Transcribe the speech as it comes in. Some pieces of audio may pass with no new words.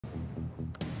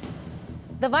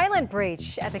The violent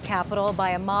breach at the Capitol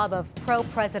by a mob of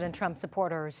pro-President Trump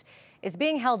supporters is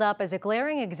being held up as a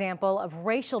glaring example of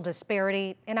racial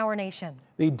disparity in our nation.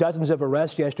 The dozens of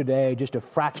arrests yesterday, just a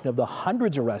fraction of the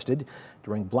hundreds arrested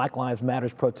during Black Lives Matter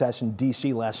protests in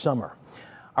D.C. last summer.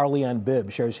 Our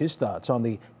Bibb shares his thoughts on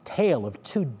the tale of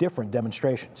two different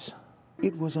demonstrations.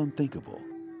 It was unthinkable,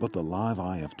 but the live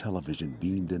eye of television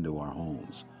beamed into our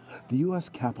homes. The U.S.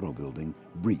 Capitol building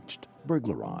breached,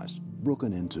 burglarized,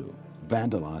 broken into,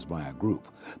 vandalized by a group,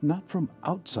 not from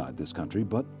outside this country,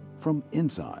 but from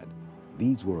inside.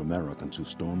 These were Americans who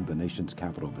stormed the nation's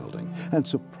Capitol building and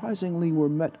surprisingly were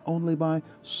met only by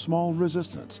small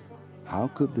resistance. How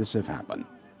could this have happened?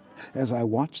 As I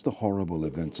watched the horrible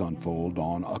events unfold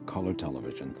on a color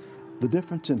television, the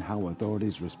difference in how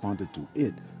authorities responded to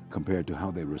it compared to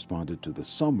how they responded to the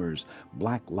summer's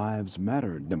Black Lives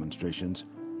Matter demonstrations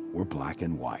were black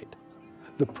and white.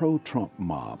 The pro-Trump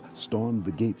mob stormed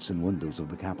the gates and windows of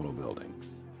the Capitol building.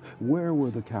 Where were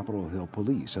the Capitol Hill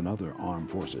police and other armed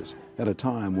forces at a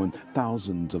time when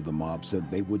thousands of the mob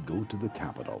said they would go to the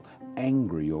Capitol,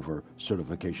 angry over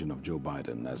certification of Joe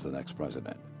Biden as the next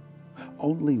president?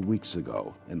 Only weeks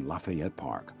ago in Lafayette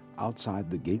Park, outside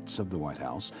the gates of the White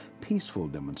House, peaceful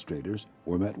demonstrators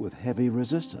were met with heavy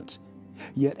resistance.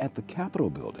 Yet at the Capitol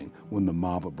building, when the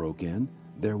mob broke in,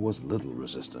 there was little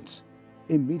resistance.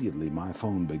 Immediately, my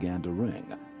phone began to ring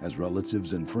as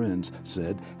relatives and friends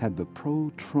said, had the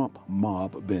pro-Trump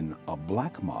mob been a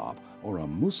black mob or a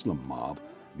Muslim mob,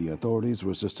 the authorities'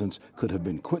 resistance could have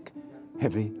been quick,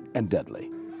 heavy, and deadly.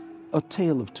 A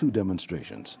tale of two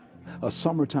demonstrations. A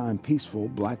summertime peaceful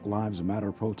Black Lives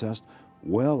Matter protest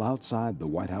well outside the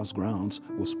White House grounds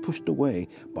was pushed away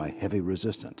by heavy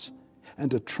resistance.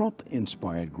 And a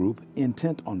Trump-inspired group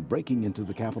intent on breaking into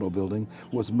the Capitol building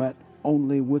was met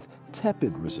only with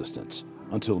tepid resistance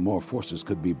until more forces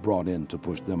could be brought in to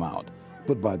push them out.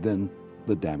 But by then,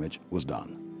 the damage was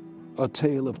done. A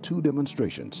tale of two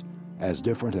demonstrations, as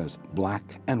different as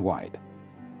black and white.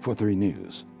 For 3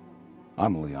 News,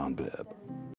 I'm Bibb.